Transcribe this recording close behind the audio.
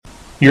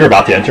You're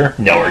about to enter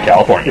Nowhere,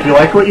 California. If you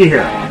like what you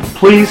hear,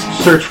 please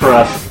search for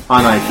us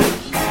on iTunes.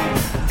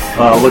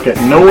 Look at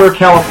Nowhere,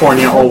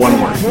 California, all one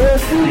word.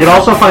 You can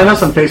also find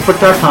us on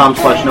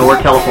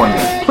Facebook.com/Nowhere,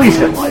 California. Please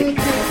hit like.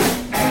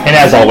 And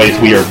as always,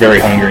 we are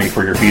very hungry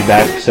for your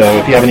feedback, so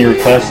if you have any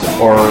requests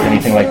or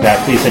anything like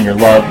that, please send your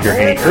love, your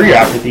hate, or your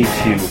apathy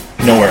to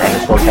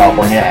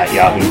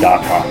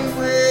nowhere_California@yahoo.com.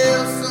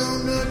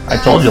 I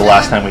told you the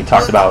last time we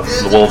talked about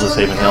the Wolves of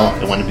Savin Hill,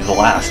 it wouldn't be the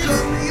last.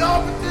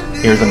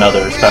 Here's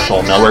another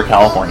special Nowhere,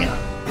 California.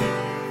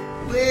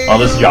 Well,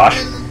 this is Josh,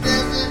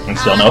 and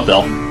still no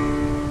Phil.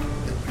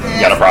 You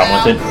got a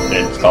problem with it?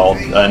 It's called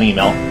an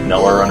email,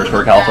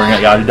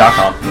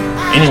 nowhere_California@yahoo.com.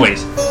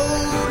 Anyways,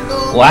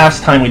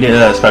 last time we did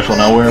a special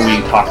Nowhere,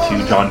 we talked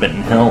to John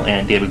Benton Hill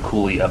and David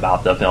Cooley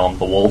about the film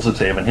The Wolves of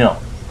Savin Hill.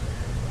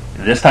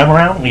 This time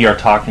around, we are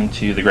talking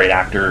to the great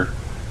actor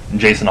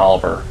Jason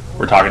Oliver.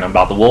 We're talking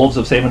about The Wolves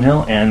of Savin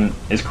Hill and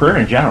his career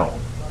in general.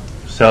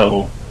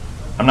 So,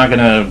 I'm not going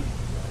to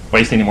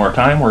waste any more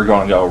time. We're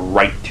going to go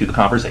right to the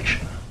conversation.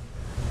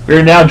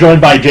 We're now joined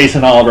by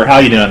Jason Oliver. How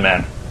you doing,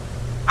 man?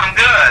 I'm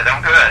good.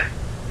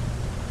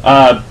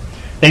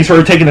 Thanks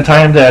for taking the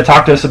time to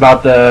talk to us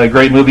about the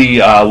great movie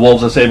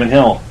Wolves of Savin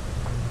Hill.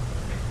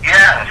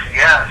 Yes.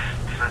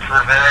 It's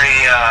a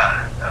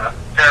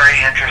very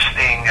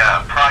interesting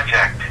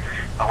project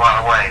in a lot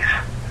of ways.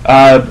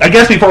 I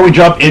guess before we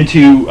jump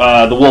into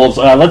the Wolves,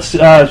 let's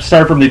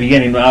start from the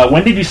beginning.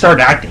 When did you start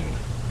acting?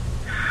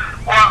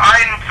 Well,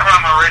 I'm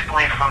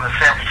originally from the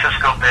San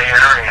Francisco Bay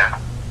Area,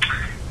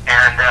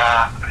 and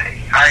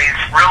I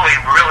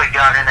really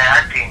got into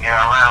acting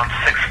around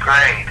 6th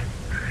grade.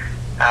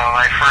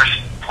 My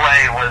first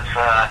play was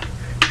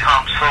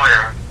Tom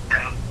Sawyer,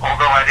 and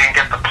although I didn't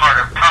get the part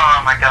of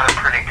Tom, I got a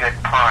pretty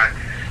good part.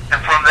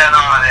 And from then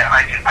on,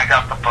 I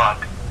got the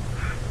bug.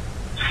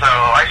 So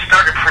I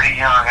started pretty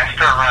young. I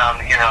started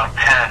around,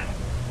 10.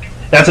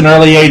 That's an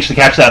early age to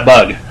catch that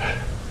bug.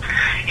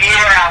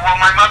 Yeah, well,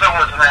 my mother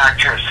was an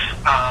actress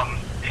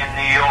in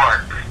New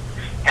York,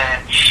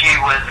 and she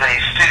was a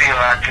studio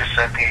actress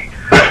at the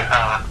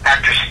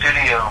Actors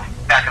Studio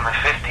back in the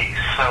 50s.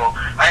 So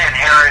I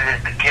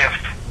inherited the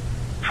gift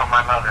from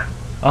my mother.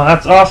 Oh,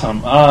 that's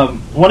awesome.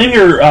 One of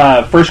your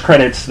first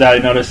credits that I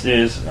noticed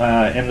is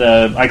in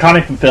the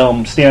iconic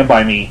film Stand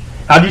By Me.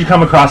 How did you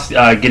come across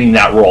getting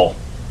that role?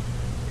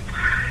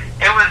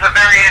 It was a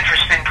very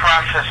interesting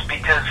process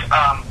because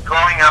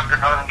growing up in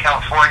Northern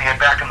California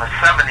back in the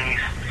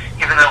 70s,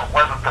 even though it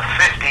wasn't the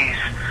 50s,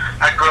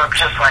 I grew up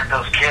just like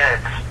those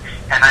kids.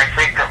 And I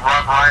think that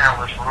Rob Reiner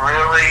was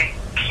really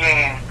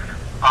keen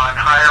on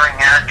hiring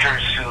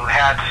actors who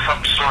had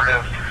some sort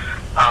of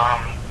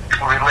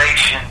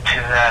relation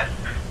to that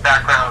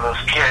background of those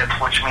kids,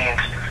 which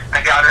means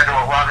I got into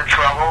a lot of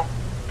trouble.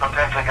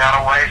 Sometimes I got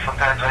away,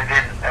 sometimes I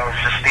didn't. It was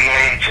just the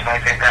age, and I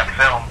think that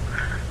film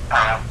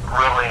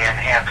really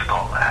enhanced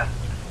all that.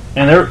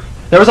 And there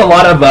was a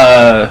lot of,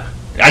 I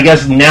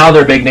guess now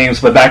they're big names,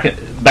 but back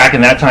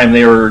in that time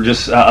they were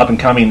just up and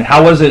coming.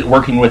 How was it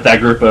working with that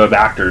group of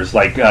actors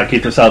like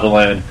Kiefer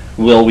Sutherland,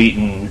 Will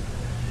Wheaton,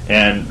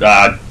 and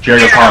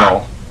Jerry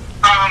O'Connell?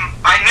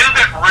 I knew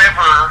that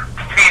River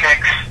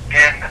Phoenix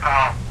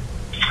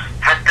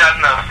had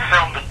done the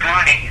film The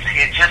Goonies. He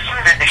had just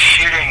finished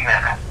shooting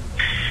that.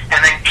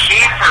 And then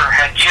Kiefer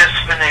had just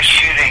finished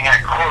shooting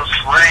At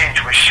Close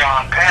Range with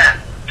Sean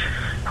Penn,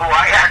 who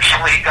I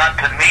actually got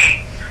to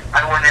meet.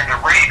 I went in to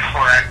read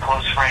for At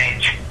Close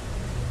Range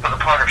for the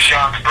part of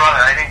Sean's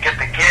brother. I didn't get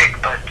the gig,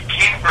 but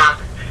Kiefer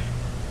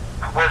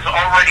was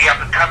already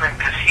up and coming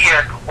because he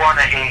had won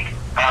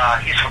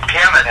he's from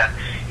Canada.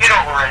 He'd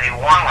already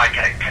won like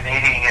a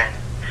Canadian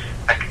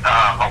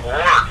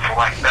award for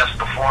like best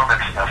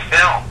performance in a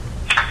film.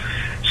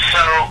 So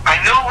I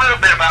knew a little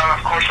bit about him.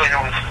 Of course, I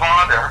knew his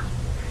father.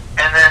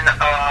 And then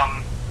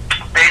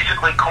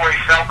basically Corey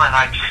Feldman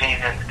I've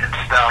seen and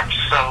stuff.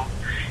 So,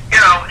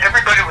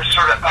 everybody was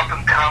sort of up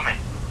and coming.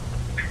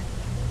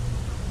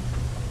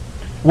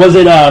 Was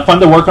it fun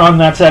to work on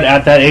that set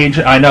at that age?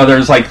 I know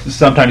there's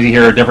sometimes you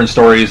hear different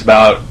stories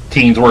about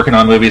teens working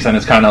on movies and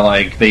it's kind of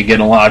like they get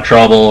in a lot of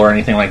trouble or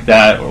anything like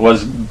that.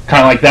 Was it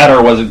kind of like that,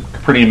 or was it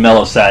pretty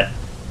mellow set?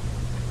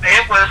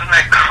 It was an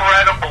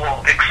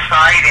incredible,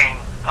 exciting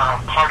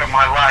part of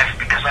my life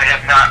because I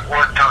had not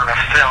worked on a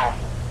film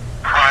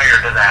prior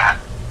to that.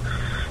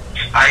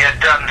 I had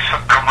done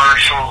some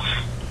commercials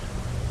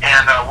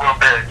and a little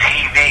bit of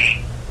TV.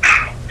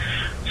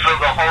 So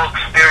the whole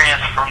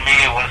experience for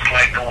me was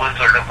like the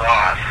Wizard of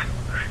Oz.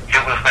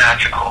 It was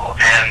magical.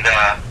 And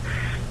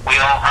we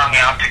all hung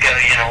out together,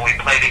 we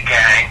played a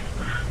gang.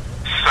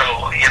 So,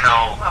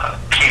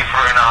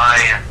 Kiefer and I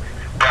and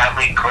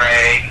Bradley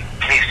Gray,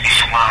 Casey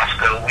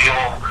Shamaska, we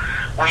all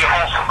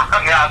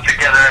hung out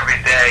together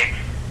every day.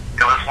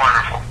 It was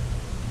wonderful.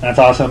 That's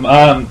awesome.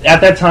 At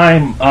that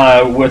time,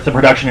 with the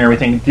production and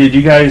everything, did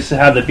you guys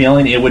have the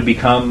feeling it would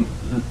become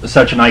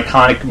such an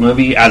iconic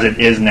movie as it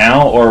is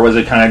now, or was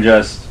it kind of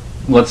just,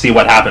 let's see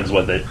what happens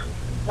with it?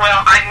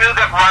 Well, I knew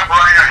that Rob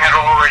Reiner had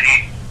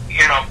already,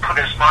 put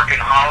his mark in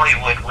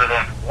Hollywood with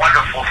a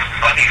wonderful,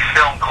 funny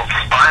film called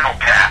Spinal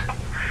Tap.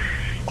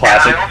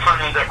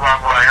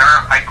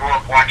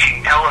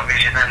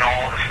 television and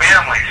all the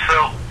family.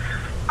 So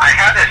I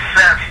had a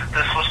sense that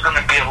this was going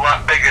to be a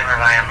lot bigger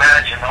than I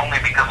imagined, only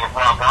because of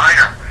Rob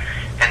Reiner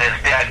and his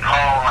dad,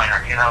 Carl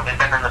Reiner. You know, they've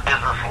been in the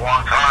business a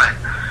long time.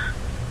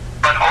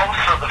 But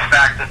also the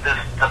fact that the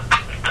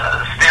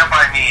Stand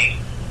By Me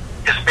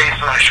is based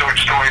on a short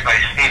story by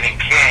Stephen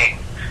King.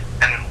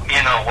 And, you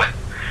know, what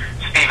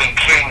Stephen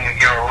King,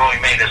 you know,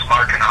 really made his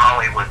mark in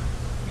Hollywood.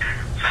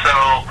 So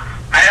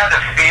I had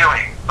a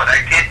feeling, but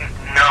I didn't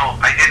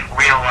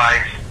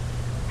realize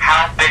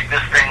how big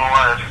this thing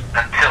was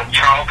until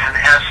Charlton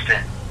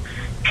Heston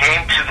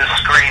came to the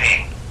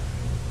screening,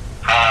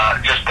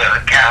 just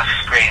a cast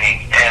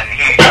screening, and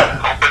he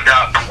opened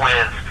up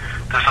with,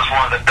 "This is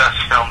one of the best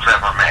films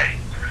ever made."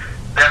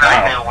 Then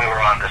I knew we were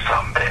on to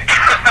something big.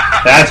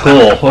 That's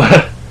cool.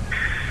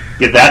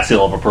 Get that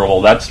seal of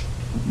approval. That's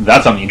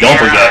something you don't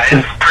forget.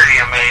 It's pretty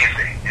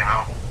amazing, you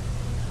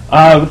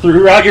know.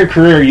 Throughout your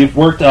career, you've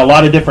worked a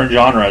lot of different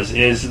genres.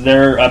 Is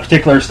there a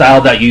particular style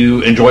that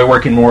you enjoy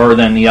working more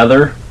than the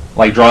other,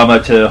 like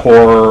drama to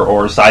horror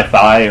or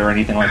sci-fi or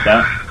anything like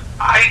that?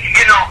 I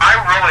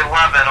really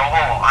love it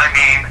all. I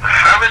mean,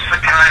 I was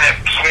the kind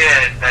of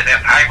kid that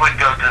I would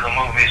go to the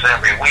movies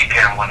every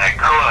weekend when I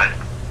could.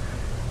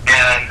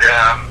 And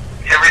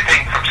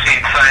everything from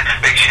seeing science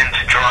fiction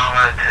to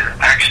drama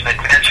to action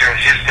adventure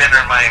is just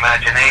entered my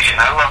imagination.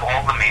 I love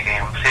all the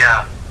mediums,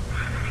 yeah.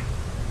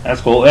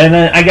 That's cool. And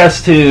then I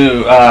guess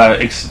to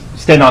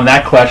extend on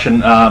that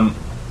question,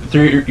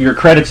 through your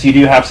credits, you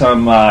do have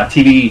some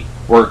TV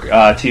work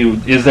too.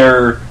 Is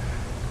there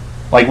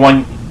like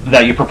one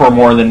that you prefer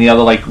more than the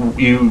other? Like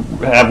you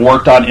have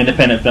worked on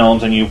independent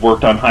films and you've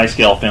worked on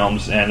high-scale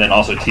films and then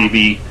also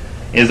TV.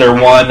 Is there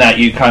one that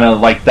you kind of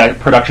like that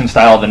production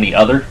style than the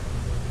other?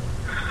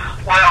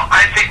 Well,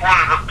 I think one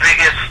of the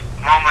biggest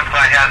moments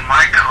I had in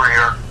my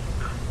career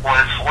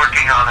was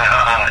working on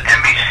a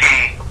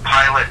NBC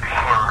pilot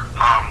for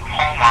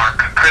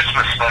Hallmark, a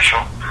Christmas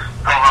special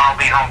called I'll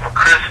Be Home for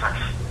Christmas.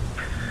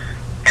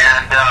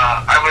 And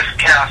I was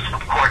cast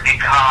with Courtney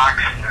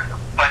Cox and a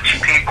bunch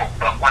of people,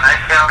 but when I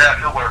found out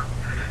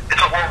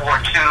it's a World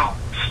War II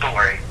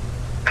story,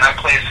 and I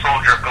play a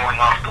soldier going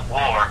off to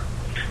war,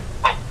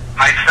 well,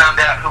 I found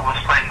out who was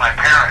playing my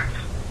parents,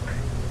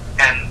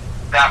 and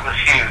that was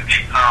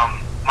huge.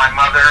 My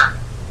mother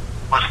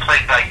was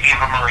played by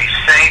Eva Marie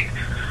Saint,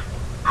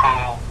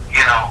 who,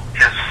 you know,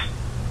 is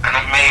an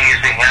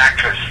amazing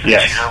actress.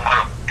 Yes. She's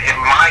in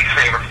my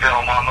favorite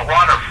film, On the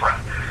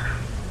Waterfront.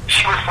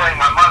 She was playing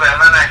my mother,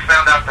 and then I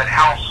found out that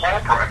Hal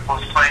Holbrook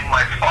was playing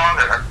my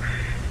father,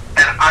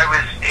 and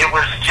it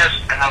was just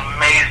an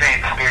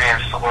amazing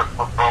experience to work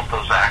with both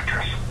those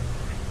actors.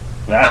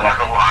 That was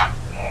a lot.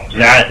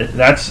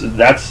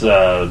 That's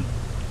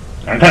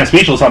I'm kind of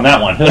speechless on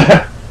that one.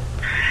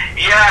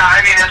 Yeah, I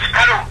mean, it's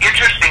kind of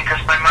interesting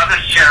because my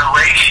mother's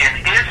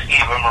generation is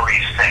Eva Marie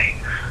Saint.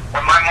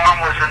 When my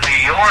mom was in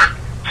New York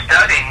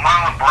studying,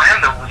 Marlon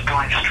Brando was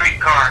doing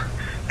Streetcar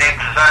Named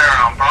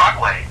Desire on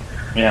Broadway.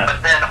 Yeah. But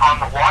then On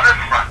the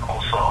Waterfront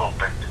also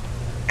opened.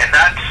 And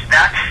that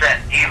set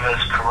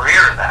Eva's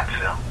career, that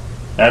film.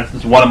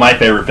 That's one of my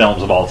favorite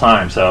films of all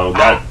time, so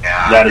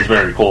that is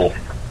very cool.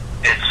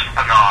 It's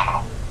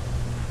phenomenal.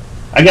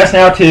 I guess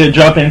now to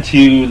jump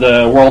into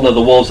the world of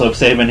the Wolves of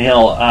Savin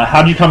Hill,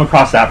 how did you come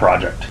across that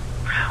project?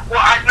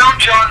 Well, I've known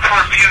John for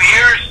a few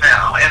years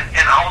now,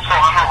 and also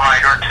I'm a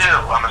writer too.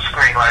 I'm a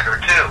screenwriter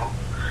too,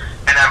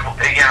 and I've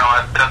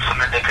done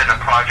some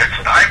independent projects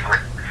that I've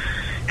written.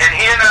 And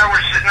he and I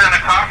were sitting in a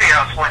coffee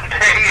house one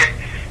day, and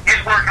he's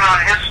working on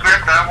his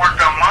script, and I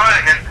worked on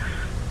mine, and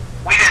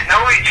we didn't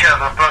know each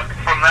other, but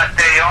from that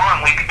day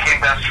on, we became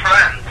best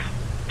friends.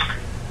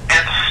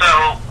 And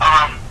so,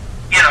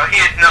 he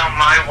had known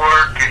my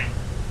work, and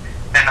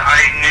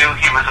I knew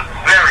he was a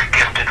very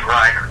gifted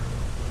writer.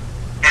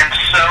 And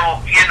so,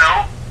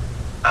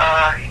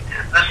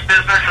 this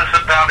business is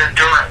about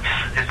endurance.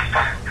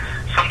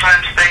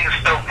 Sometimes things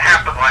don't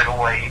happen right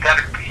away. You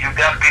gotta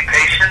be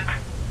patient,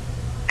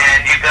 and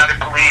you gotta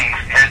believe.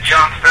 And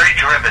John's very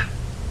driven,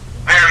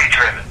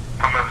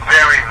 from a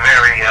very,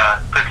 very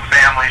good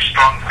family,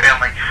 strong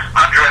family.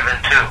 I'm driven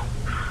too.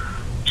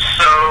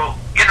 So,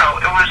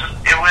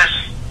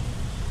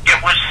 it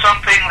was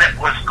something that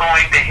was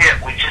going to hit.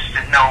 We just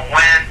didn't know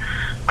when.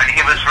 When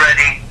he was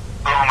ready,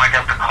 boom, I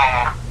got the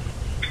call,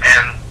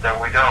 and there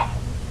we go.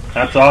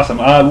 That's awesome.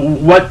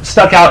 What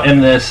stuck out in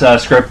this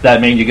script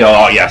that made you go,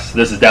 oh yes,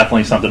 this is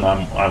definitely something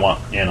I want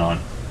in on?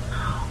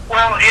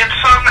 Well, in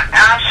some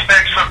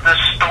aspects of the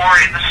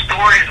story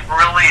is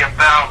really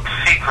about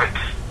secrets,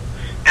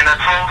 and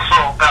it's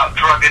also about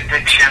drug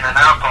addiction and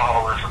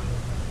alcoholism.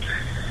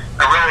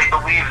 I really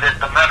believe that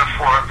the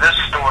metaphor of this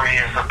story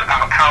is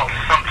about how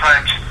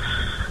sometimes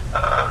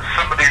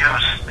somebody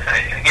who's,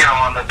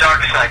 on the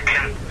dark side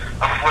can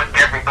afflict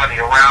everybody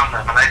around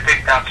them, and I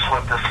think that's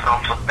what this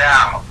film's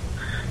about.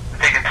 I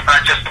think it's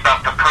not just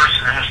about the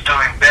person who's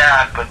doing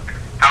bad, but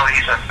how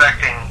he's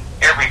affecting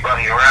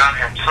everybody around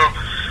him. So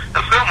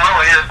the film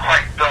really is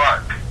quite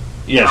dark.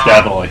 Yes,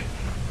 definitely.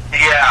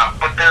 Yeah,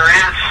 but there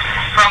is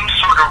some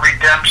sort of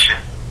redemption,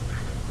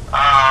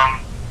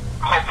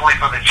 hopefully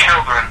for the the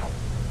children,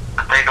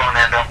 that they don't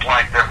end up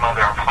like their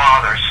mother and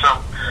father. So,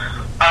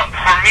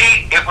 for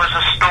me, it was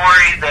a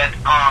story that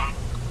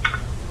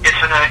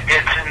it's an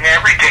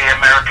everyday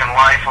American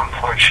life,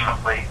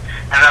 unfortunately,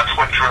 and that's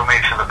what drew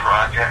me to the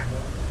project.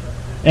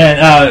 And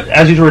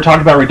as you were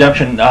talking about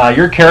redemption,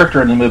 your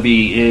character in the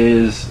movie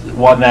is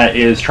one that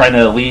is trying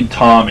to lead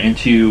Tom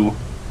into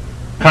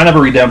kind of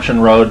a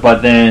redemption road,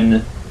 but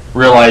then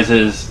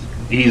realizes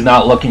he's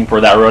not looking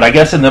for that road. I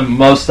guess in the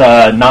most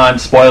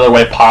non-spoiler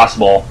way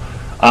possible.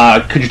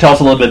 Could you tell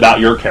us a little bit about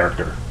your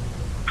character?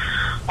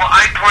 Well,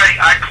 I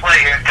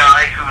play a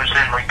guy who's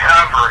in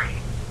recovery,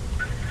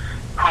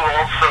 who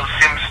also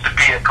seems to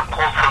be a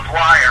compulsive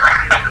liar.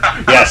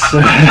 Yes.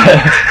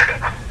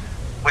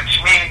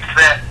 Which means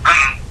that,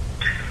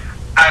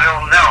 I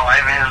don't know, I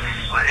mean,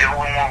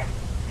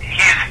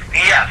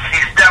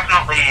 he's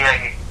definitely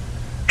an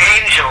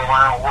angel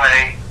in a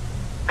way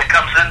that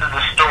comes into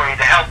the story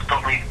to help the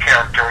lead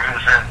character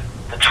who's in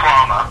the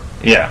trauma.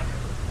 Yeah.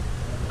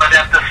 But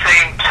at the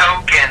same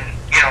token,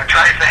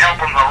 tries to help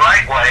him the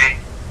right way,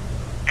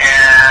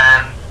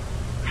 and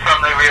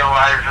suddenly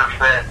realizes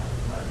that,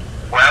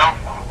 well,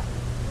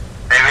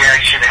 maybe I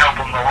should help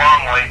him the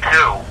wrong way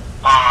too.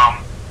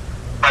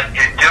 But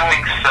in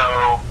doing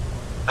so,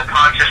 the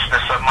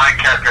consciousness of my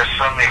character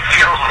suddenly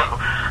feels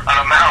an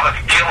amount of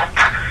guilt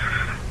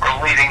for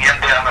leading him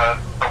down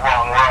the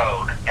wrong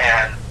road,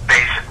 and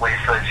basically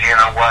says, you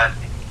know what,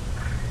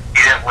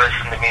 you didn't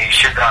listen to me, you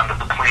should have gone to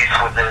the police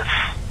with this,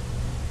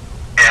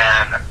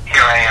 and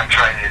here I am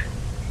trying to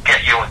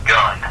get you a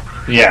gun.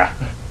 Yeah.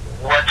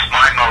 What's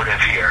my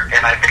motive here?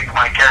 And I think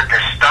my character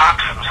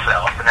stops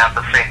himself, and at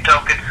the same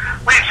token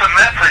leaves a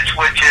message,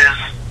 which is,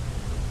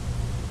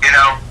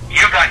 now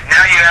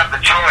you have the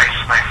choice,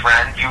 my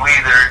friend. You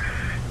either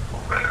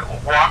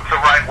walk the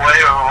right way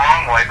or the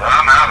wrong way, but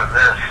I'm out of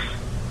this.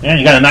 Yeah,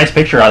 you got a nice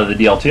picture out of the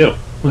deal, too.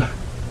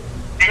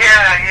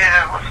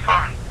 Yeah, it was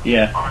fun.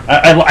 Yeah.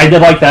 I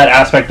did like that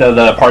aspect of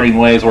the parting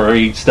ways where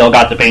he still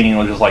got the painting and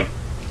was just like,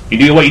 you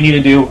do what you need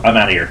to do, I'm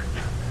out of here.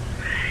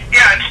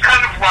 Yeah, it's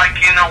kind of like,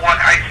 what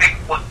I think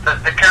what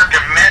the character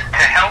meant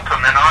to help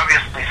him, and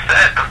obviously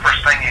said, the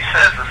first thing he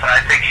says is,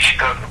 I think you should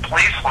go to the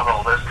police with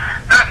all this,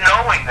 not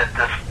knowing that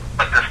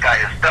what this guy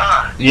has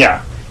done.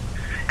 Yeah.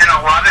 And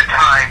a lot of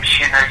times,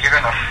 you're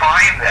going to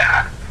find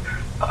that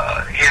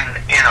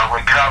in a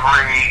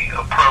recovery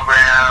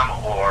program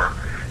or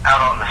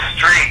out on the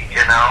street,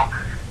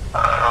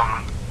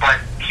 but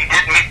he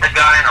did meet the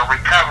guy in a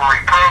recovery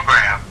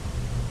program,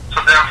 so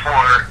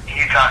therefore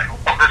he thought,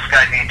 well, this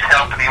guy needs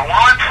help and he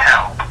wants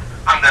help.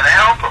 I'm going to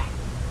help him.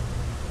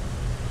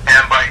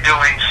 And by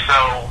doing so,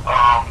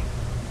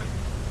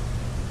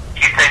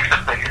 he thinks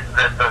that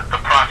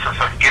the process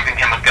of giving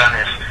him a gun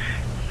is,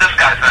 this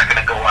guy's not going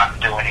to go out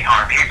and do any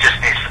harm. He just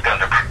needs the gun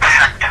to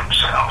protect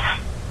himself.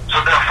 So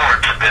therefore,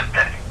 it's a good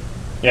thing.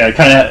 Yeah,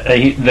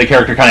 the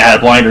character kind of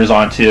had blinders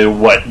on to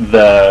what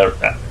the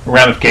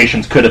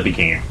ramifications could have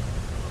became.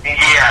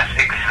 Yes,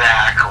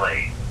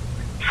 exactly.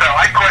 So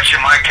I question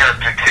my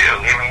character too.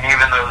 I mean,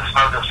 even though his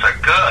motives are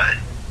good,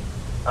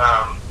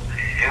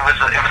 it was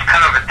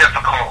kind of a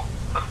difficult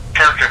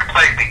character to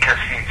play because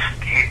he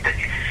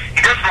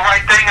does the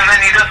right thing and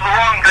then he does the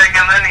wrong thing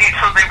and then he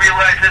suddenly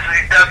realizes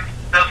he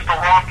does the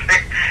wrong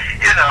thing.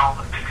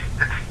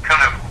 It's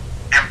kind of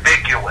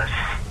ambiguous.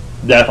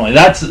 Definitely.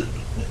 That's,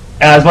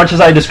 as much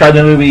as I describe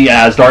the movie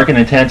as dark and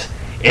intense,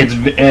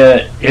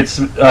 it's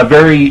a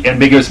very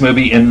ambiguous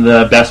movie in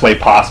the best way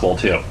possible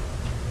too.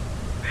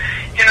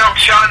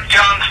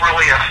 John's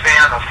really a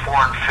fan of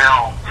foreign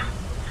films,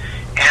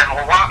 and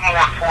a lot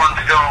more foreign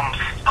films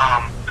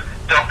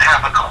don't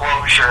have a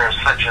closure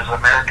such as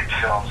American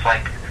films.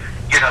 Like,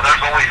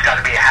 there's always got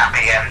to be a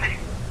happy ending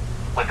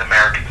with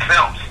American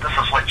films. This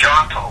is what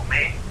John told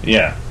me.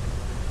 Yeah.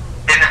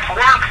 And in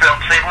foreign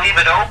films, they leave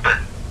it open.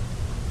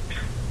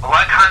 A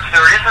lot of times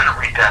there isn't a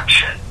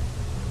redemption.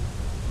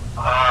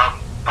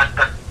 But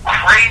the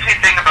crazy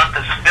thing about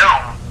this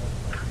film,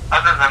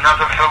 other than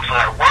other films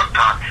that I worked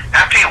on,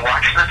 after you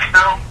watch this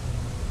film,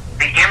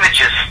 the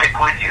images stick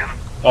with you.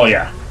 Oh,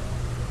 yeah.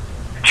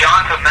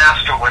 John's a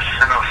master with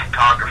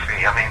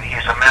cinematography. I mean,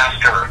 he's a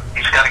master.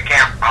 He's got a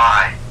camera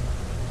eye.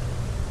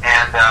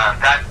 And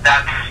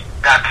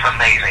that's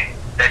amazing.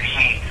 That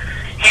he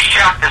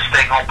shot this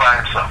thing all by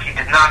himself. He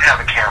did not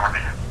have a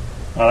cameraman.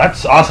 Well,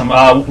 that's awesome.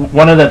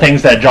 One of the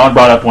things that John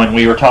brought up when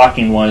we were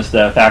talking was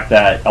the fact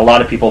that a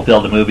lot of people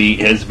feel the movie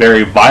is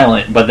very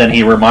violent, but then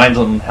he reminds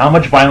them, how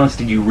much violence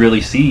did you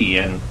really see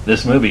in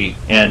this movie?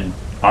 And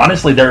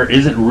honestly, there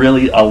isn't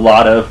really a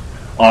lot of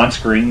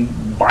on-screen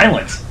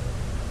violence.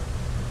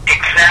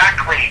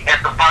 Exactly,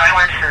 and the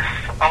violence is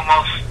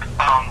almost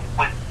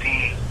with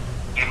the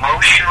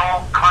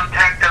emotional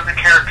contact of the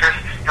characters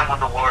and with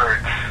the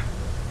words.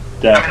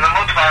 Definitely. I mean, the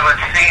most violent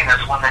scene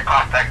is when they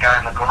pop that guy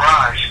in the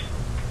garage.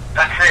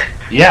 That's it.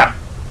 Yeah.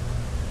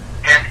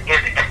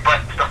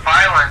 But the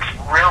violence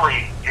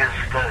really is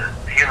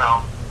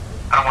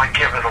I don't want to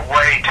give it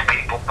away to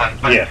people,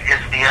 but yeah,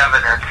 is the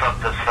evidence of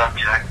the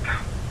subject.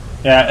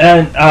 Yeah,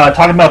 and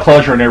talking about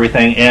closure and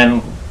everything,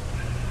 and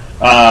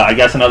I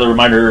guess another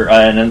reminder,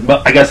 and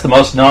I guess the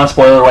most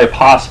non-spoiler way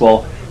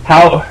possible.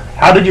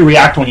 How did you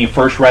react when you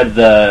first read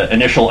the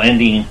initial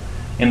ending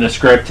in the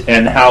script,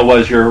 and how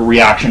was your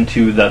reaction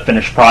to the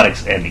finished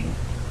product's ending?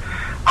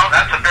 Oh,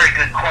 that's a very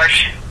good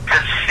question.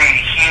 Because, see,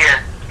 he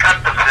had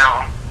cut the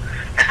film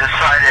and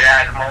decided to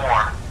add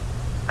more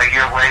a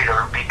year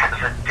later because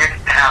it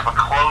didn't have a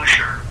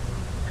closure.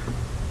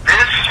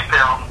 This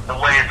film, the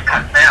way it's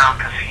cut now,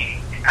 because he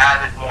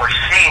added more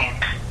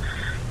scenes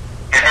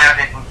and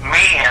added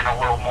me in a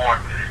little more,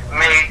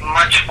 made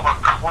much more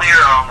clear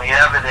on the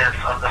evidence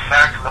of the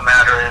fact of the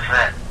matter is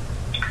that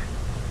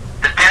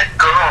the dead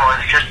girl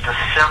is just a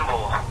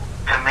symbol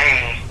to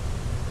me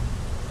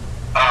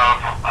of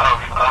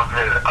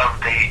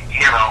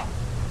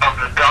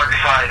the dark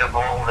side of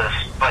all this.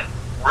 But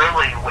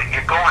really, what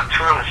you're going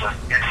through is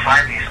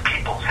inside these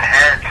people's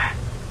heads,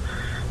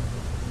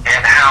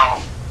 and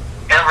how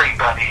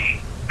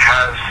everybody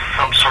has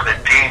some sort of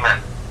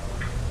demon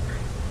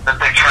that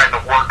they're trying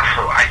to work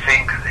through. I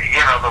think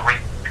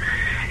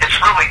it's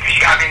really.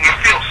 I mean, you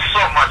feel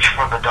so much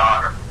for the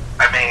daughter.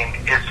 I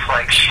mean, it's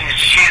like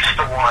she's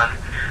the one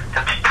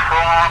that's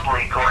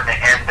probably going to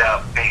end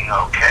up being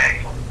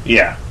okay.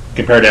 Yeah,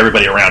 compared to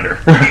everybody around her.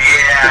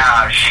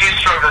 Yeah, she's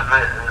sort of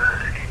the,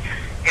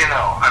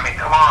 I mean,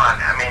 come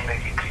on. I mean,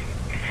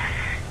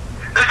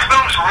 this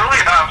film's really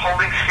about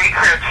holding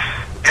secrets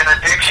and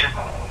addiction.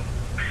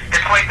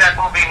 It's like that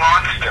movie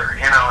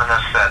Monster, in a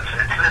sense.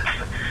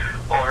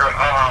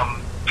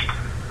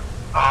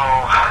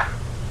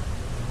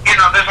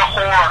 There's a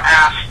horror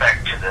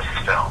aspect to this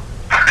film.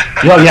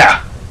 Oh,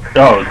 yeah.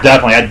 Oh,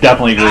 definitely. I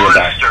definitely agree with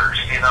that.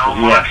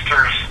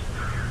 Monsters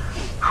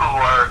who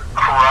are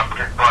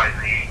corrupted by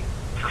the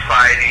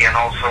society and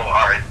also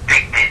are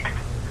addicted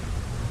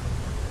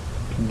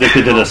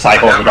to the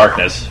cycle of the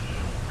darkness.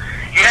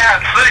 Yeah,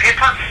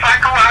 it's a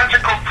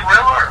psychological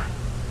thriller.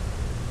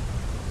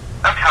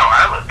 That's how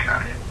I look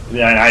at it.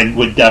 Yeah, and I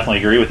would definitely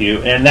agree with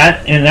you. And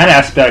in that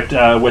aspect,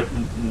 with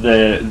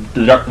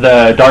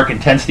the dark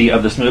intensity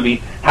of this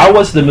movie, how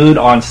was the mood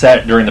on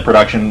set during the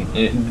production?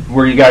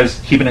 Were you guys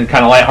keeping it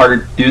kind of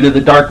lighthearted due to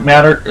the dark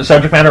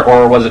subject matter,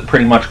 or was it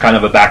pretty much kind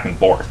of a back and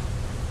forth?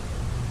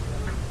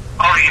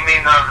 Oh, you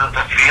mean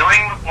the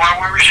feeling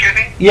while we were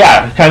shooting?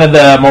 Yeah, kind of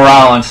the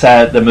morale on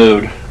set, the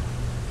mood.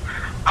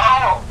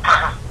 Oh,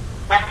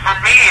 well, for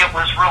me it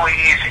was really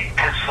easy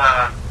because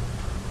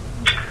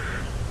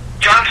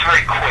John's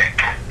very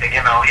quick.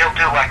 He'll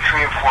do like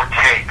 3 or 4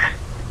 takes.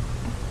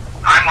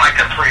 I'm like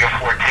a 3 or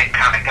 4 take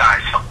kind of guy.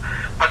 So,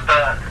 but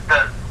the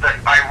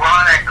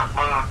ironic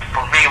mood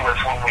for me was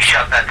when we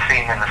shot that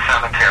scene in the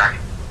cemetery.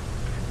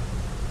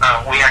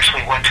 We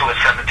actually went to a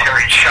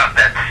cemetery and shot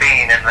that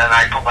scene, and then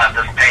I pulled out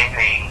this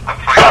painting of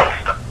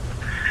Frankenstein.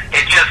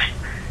 It just,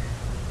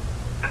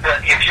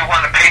 if you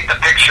want to paint the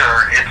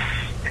picture, it's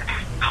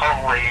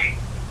totally,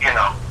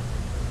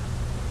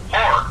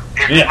 horror.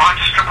 It's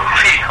monster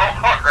movie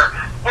horror.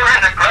 We're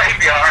in a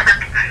graveyard.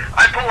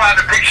 I pull out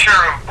a picture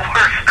of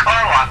Boris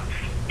Karloff.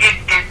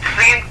 It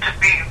seemed to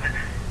be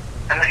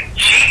a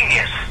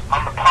genius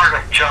on the part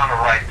of John to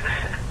write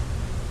this.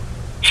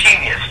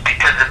 Genius,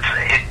 because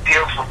it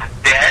deals with the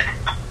dead.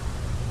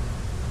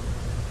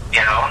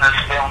 And this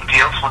film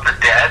deals with the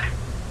dead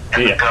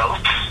and the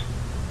ghosts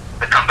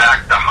that come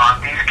back to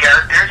haunt these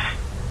characters.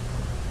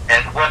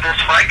 And what is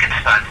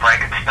Frankenstein?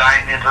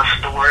 Frankenstein is a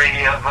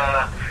story of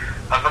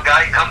a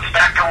guy who comes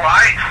back to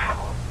life.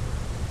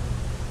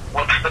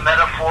 What's the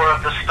metaphor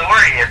of the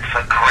story? It's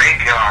a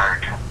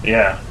graveyard.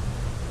 Yeah.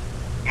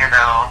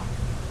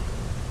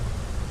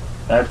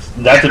 That's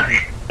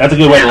a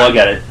good way to look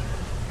at it.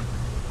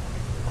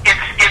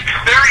 It's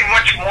very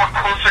much more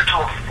closer to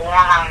a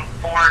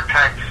foreign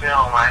type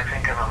film, I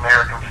think, of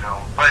American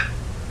film. But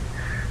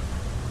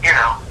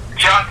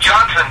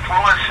John's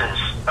influences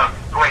of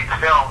great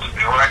films,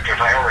 directors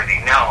I already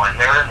know, and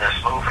they're in this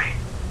movie.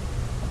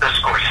 There's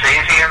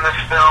Scorsese in this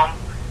film.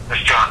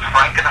 There's John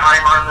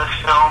Frankenheimer in this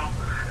film.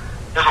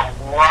 There's a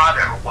lot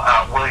of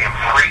William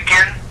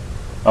Friedkin.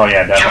 Oh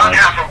yeah, definitely. John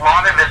has a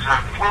lot of his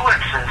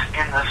influences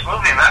in this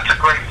movie, and that's a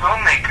great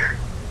filmmaker.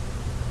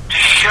 To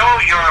show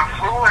your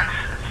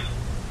influences,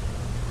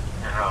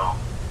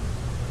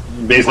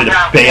 basically to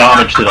pay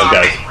homage to those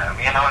guys. Them,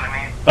 you know what I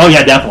mean? Oh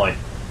yeah, definitely.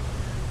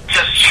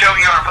 Just show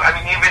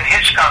even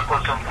Hitchcock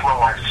was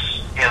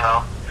influenced,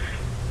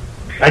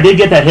 I did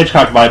get that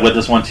Hitchcock vibe with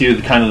this one too,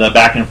 kind of the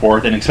back and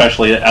forth, and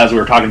especially as we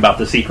were talking about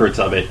the secrets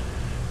of it,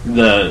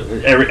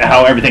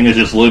 how everything is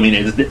just looming.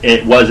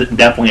 It was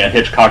definitely a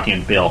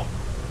Hitchcockian feel.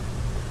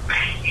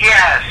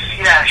 Yes,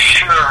 yeah,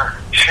 sure.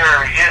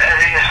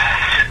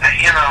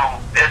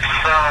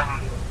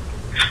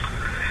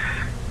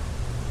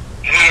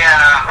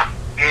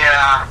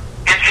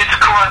 It's it's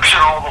corruption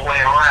all the way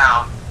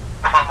around,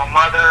 from a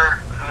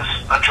mother who's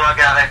a drug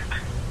addict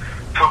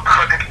to a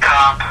crooked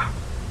cop.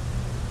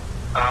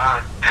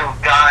 To a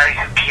guy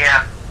who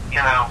can't,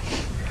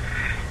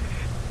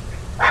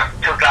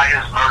 to a guy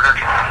who's murdered.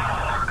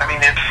 I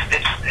mean, it's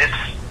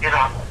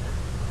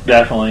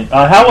Definitely.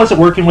 How was it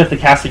working with the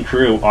cast and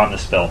crew on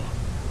this film?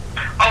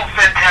 Oh,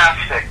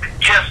 fantastic.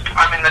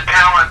 The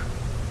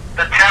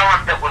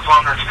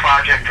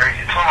project, or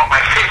some of my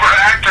favorite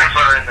actors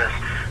are in this,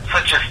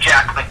 such as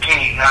Jack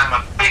McKee. I'm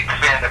a big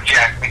fan of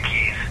Jack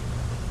McKee's.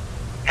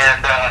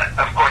 And,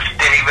 of course,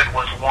 David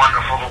was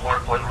wonderful to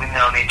work with. We've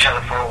known each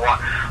other for a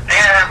while.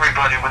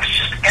 Everybody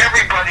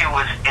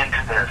was into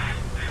this.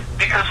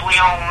 Because we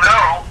all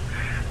know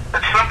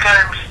that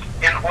sometimes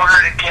in order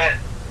to get,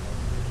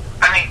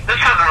 this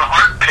is an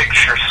art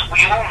picture, so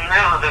we all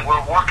knew that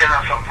we're working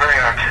on something very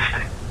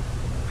artistic.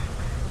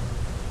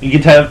 You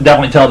can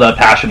definitely tell the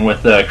passion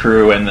with the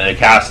crew and the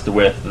cast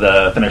with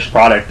the finished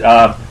product.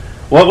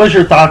 What was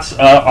your thoughts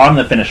on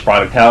the finished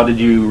product? How did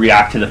you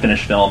react to the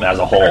finished film as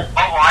a whole?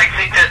 Oh, I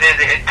think that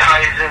it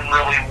ties in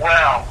really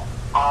well.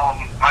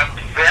 I'm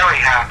very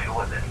happy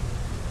with it.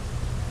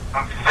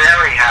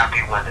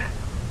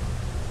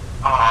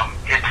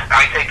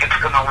 I think it's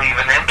going to leave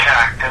an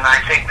impact, and I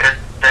think that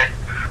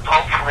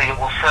hopefully it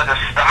will set a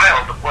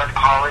style to what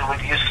Hollywood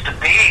used to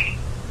be.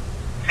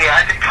 See,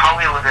 I think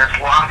Hollywood has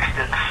lost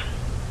its,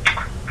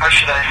 how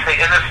should I say,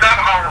 and it's not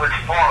Hollywood's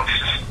fault, it's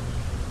just,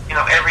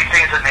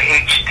 everything's in the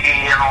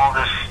HD and all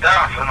this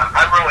stuff, and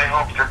I really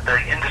hope that the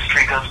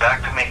industry goes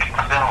back to making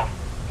film.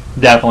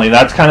 Definitely.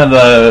 That's kind of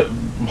the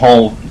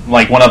whole,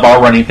 one of our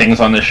running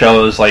things on the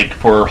show is,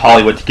 for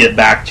Hollywood to get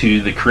back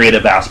to the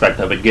creative aspect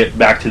of it, get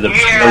back to the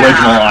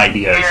original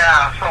ideas.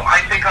 Yeah, so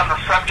I think on the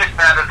subject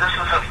matter, this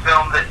is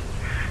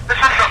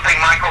something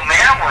Michael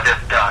Mann would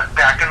have done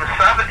back in the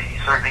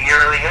 70s or the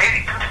early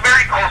 80s. It's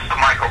very close to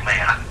Michael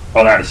Mann.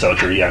 Oh, that is so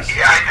true, yes.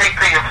 Yeah, I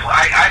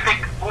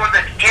think more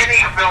than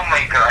any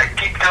filmmaker, I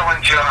keep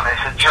telling John, I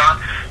said, John,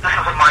 this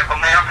is a Michael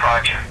Mann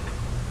project.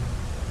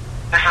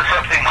 This is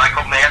something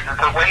Michael Mann,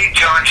 the way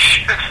John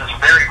shoots is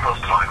very close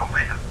to Michael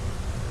Mann.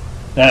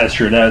 That is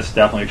true. That is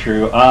definitely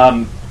true.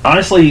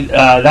 Honestly,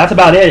 that's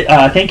about it.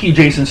 Thank you,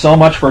 Jason, so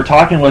much for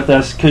talking with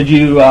us. Could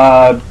you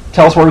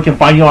tell us where we can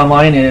find you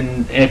online,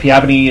 and if you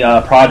have any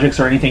projects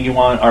or anything you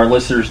want our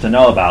listeners to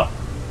know about?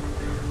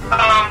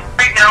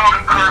 Right now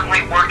I'm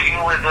currently working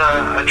with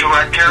a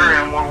director,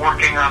 and we're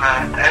working on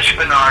an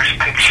espionage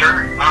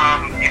picture.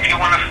 If you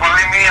want to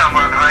find me, I'm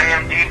on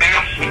IMDb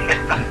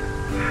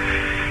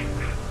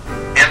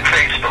and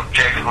Facebook,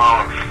 Jason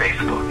Oliver,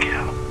 Facebook,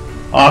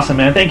 yeah. Awesome,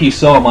 man. Thank you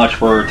so much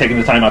for taking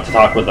the time out to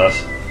talk with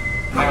us.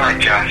 All right,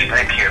 Josh.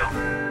 Thank you.